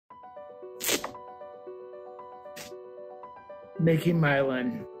making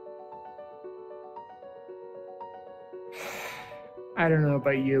myelin. I don't know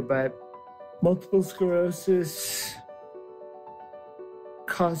about you, but multiple sclerosis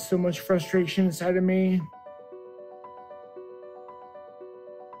caused so much frustration inside of me.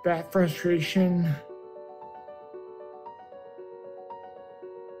 That frustration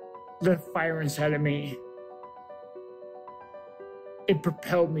lit a fire inside of me. It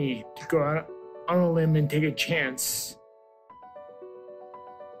propelled me to go out on a limb and take a chance.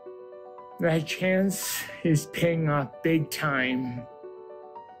 That chance is paying off big time.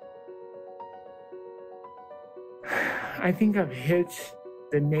 I think I've hit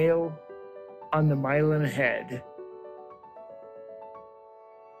the nail on the myelin head.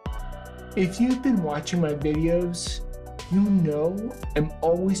 If you've been watching my videos, you know I'm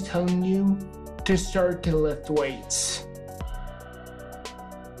always telling you to start to lift weights.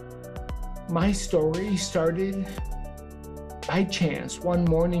 My story started by chance one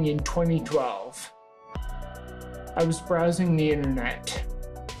morning in 2012. I was browsing the internet.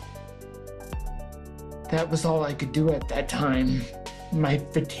 That was all I could do at that time. My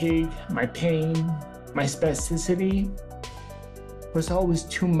fatigue, my pain, my spasticity was always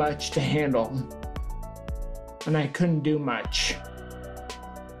too much to handle, and I couldn't do much.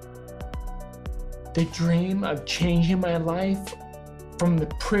 The dream of changing my life from the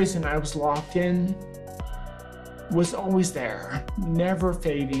prison I was locked in was always there, never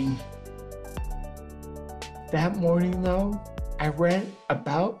fading. That morning though, I read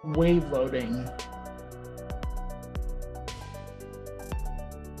about wave loading.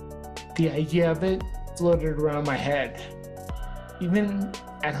 The idea of it floated around my head. Even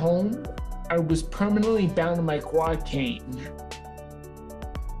at home, I was permanently bound to my quad cane.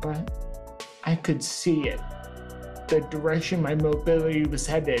 But I could see it, the direction my mobility was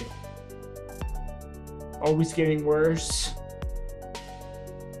headed. Always getting worse,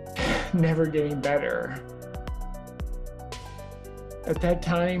 never getting better. At that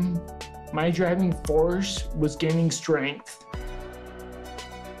time, my driving force was gaining strength.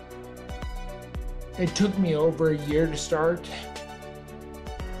 It took me over a year to start,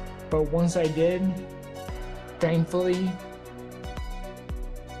 but once I did, thankfully,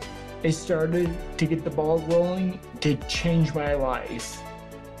 it started to get the ball rolling to change my life.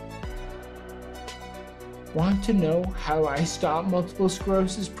 Want to know how I stopped multiple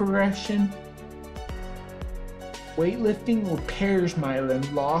sclerosis progression? Weightlifting repairs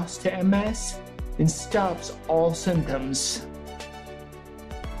myelin loss to MS and stops all symptoms.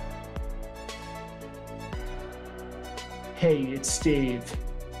 Hey, it's Steve.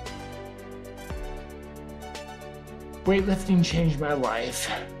 Weightlifting changed my life.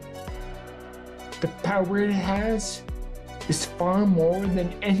 The power it has is far more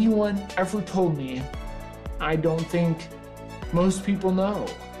than anyone ever told me. I don't think most people know.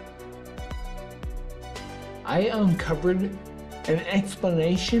 I uncovered an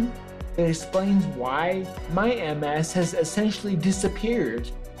explanation that explains why my MS has essentially disappeared.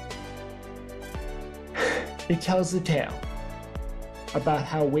 It tells the tale about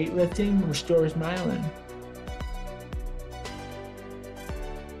how weightlifting restores myelin.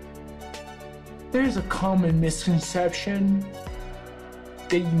 There's a common misconception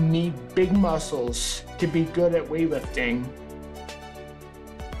that you need big muscles to be good at weightlifting.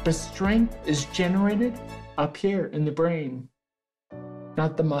 But strength is generated up here in the brain,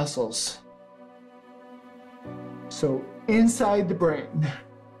 not the muscles. So inside the brain,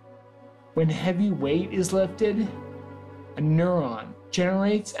 when heavy weight is lifted, a neuron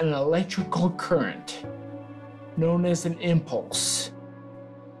generates an electrical current known as an impulse.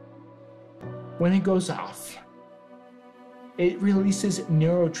 When it goes off, it releases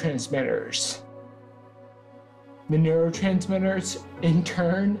neurotransmitters. The neurotransmitters, in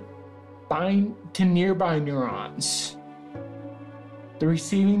turn, bind to nearby neurons. The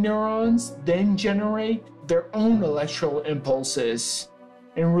receiving neurons then generate their own electrical impulses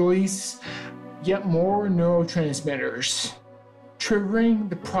and release yet more neurotransmitters, triggering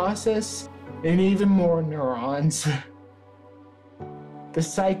the process in even more neurons. The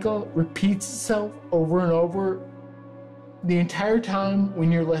cycle repeats itself over and over the entire time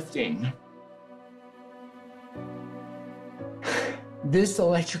when you're lifting. This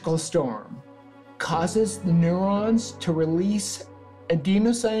electrical storm causes the neurons to release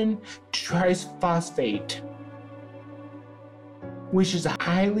adenosine triphosphate, which is a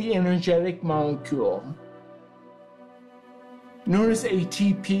highly energetic molecule. Known as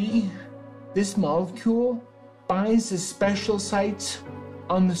ATP, this molecule binds to special sites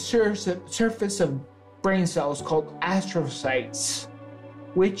on the surface of brain cells called astrocytes,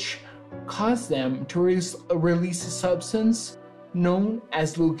 which cause them to release a substance known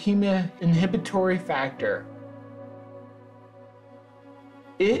as leukemia inhibitory factor.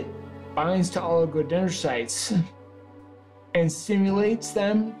 It binds to oligodendrocytes and stimulates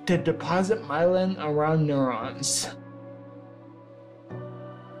them to deposit myelin around neurons.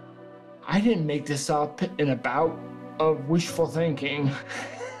 I didn't make this up in a bout of wishful thinking.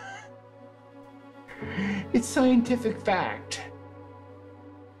 It's scientific fact.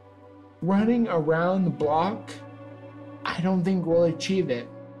 Running around the block, I don't think we'll achieve it.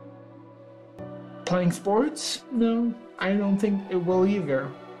 Playing sports? No, I don't think it will either.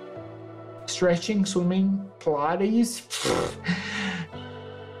 Stretching, swimming, Pilates?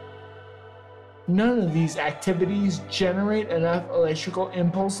 None of these activities generate enough electrical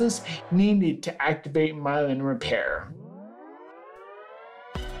impulses needed to activate myelin repair.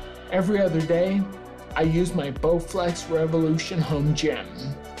 Every other day, I use my Bowflex Revolution home gym.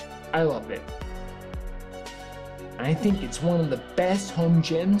 I love it. I think it's one of the best home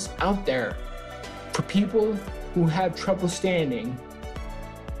gyms out there for people who have trouble standing.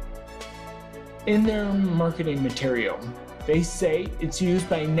 In their marketing material, they say it's used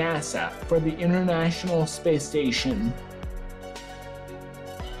by NASA for the International Space Station.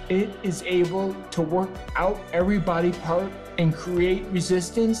 It is able to work out every body part and create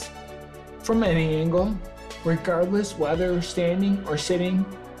resistance from any angle, regardless whether standing or sitting.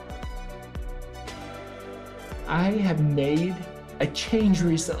 I have made a change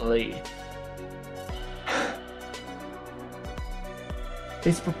recently.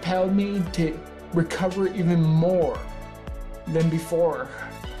 It's propelled me to recover even more than before.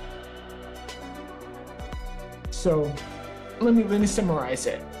 So let me summarize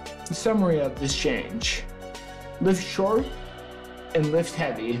it. The summary of this change: lift short and lift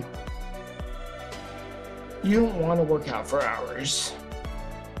heavy. You don't want to work out for hours.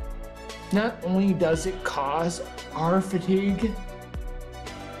 Not only does it cause our fatigue,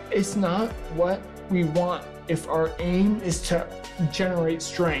 it's not what we want if our aim is to generate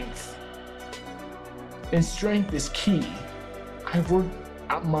strength. And strength is key. I've worked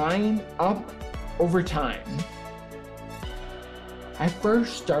mine up over time. I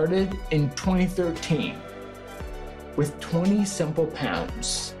first started in 2013 with 20 simple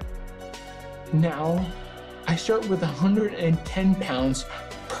pounds. Now I start with 110 pounds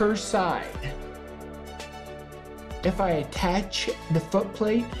per side. If I attach the foot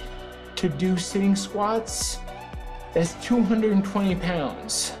plate to do sitting squats, that's 220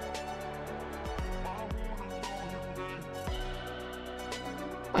 pounds.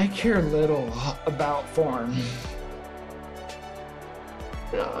 I care little about form.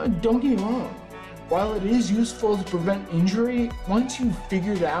 Don't get me wrong. While it is useful to prevent injury, once you've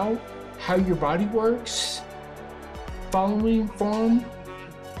figured out how your body works, following form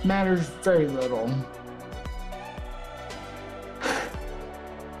matters very little.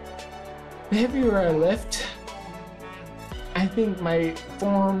 The heavier I lift, I think my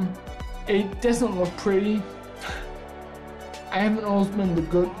form, it doesn't look pretty. I have an ultimate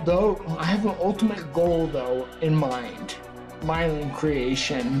goal though in mind: myelin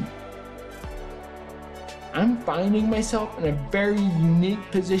creation. I'm finding myself in a very unique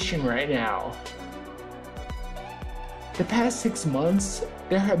position right now. The past 6 months,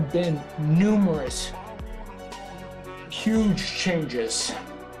 there have been numerous huge changes.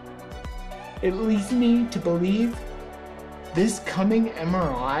 It leads me to believe this coming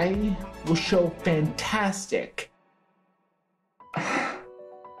MRI will show fantastic,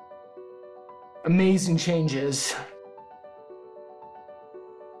 amazing changes.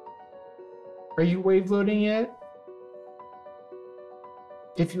 Are you wave loading yet?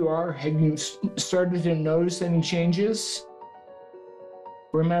 If you are, have you started to notice any changes?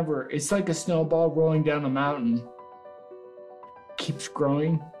 Remember, it's like a snowball rolling down a mountain. Keeps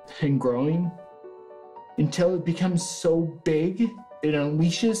growing and growing until it becomes so big it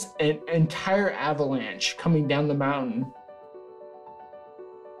unleashes an entire avalanche coming down the mountain.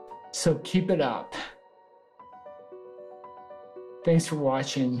 So keep it up. Thanks for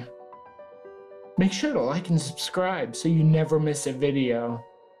watching. Make sure to like and subscribe so you never miss a video.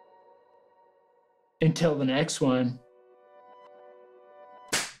 Until the next one.